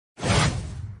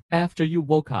After you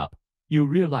woke up, you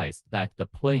realized that the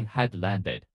plane had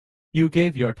landed. You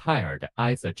gave your tired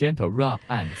eyes a gentle rub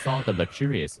and saw the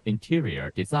luxurious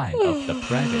interior design of the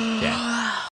private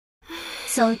jet.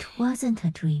 So it wasn't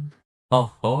a dream.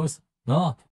 Of course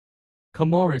not.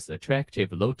 Komura's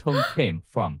attractive low tone came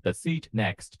from the seat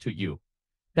next to you.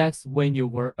 That's when you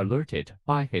were alerted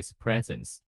by his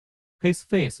presence. His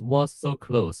face was so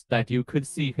close that you could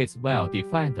see his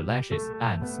well-defined lashes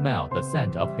and smell the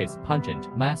scent of his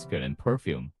pungent masculine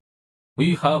perfume.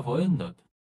 We have ended.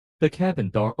 The cabin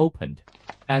door opened,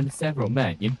 and several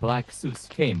men in black suits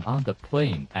came on the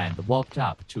plane and walked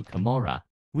up to Komura.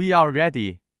 We are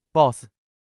ready, boss.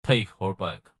 Take her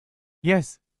back.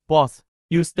 Yes, boss.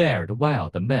 You stared while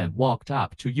the men walked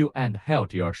up to you and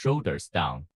held your shoulders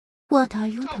down. What are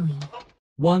you doing?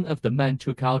 One of the men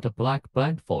took out a black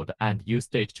blindfold and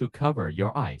used it to cover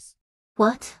your eyes.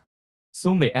 What?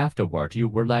 Soon afterward, you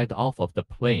were led off of the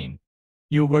plane.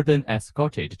 You were then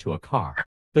escorted to a car.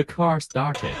 The car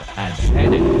started and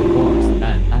headed towards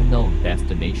an unknown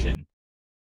destination.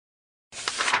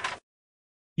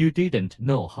 You didn't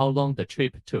know how long the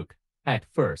trip took. At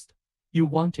first, you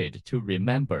wanted to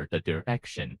remember the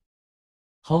direction.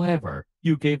 However,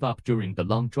 you gave up during the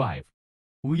long drive.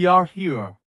 We are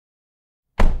here.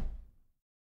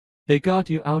 They got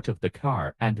you out of the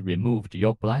car and removed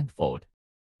your blindfold.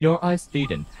 Your eyes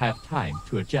didn't have time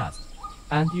to adjust,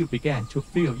 and you began to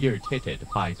feel irritated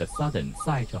by the sudden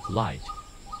sight of light.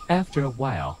 After a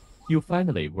while, you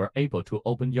finally were able to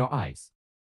open your eyes.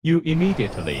 You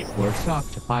immediately were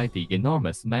shocked by the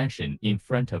enormous mansion in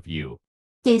front of you.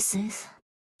 This is...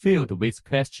 Filled with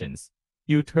questions,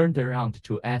 you turned around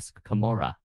to ask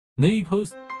Komura.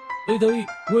 Naples, Italy,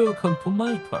 welcome to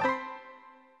my car.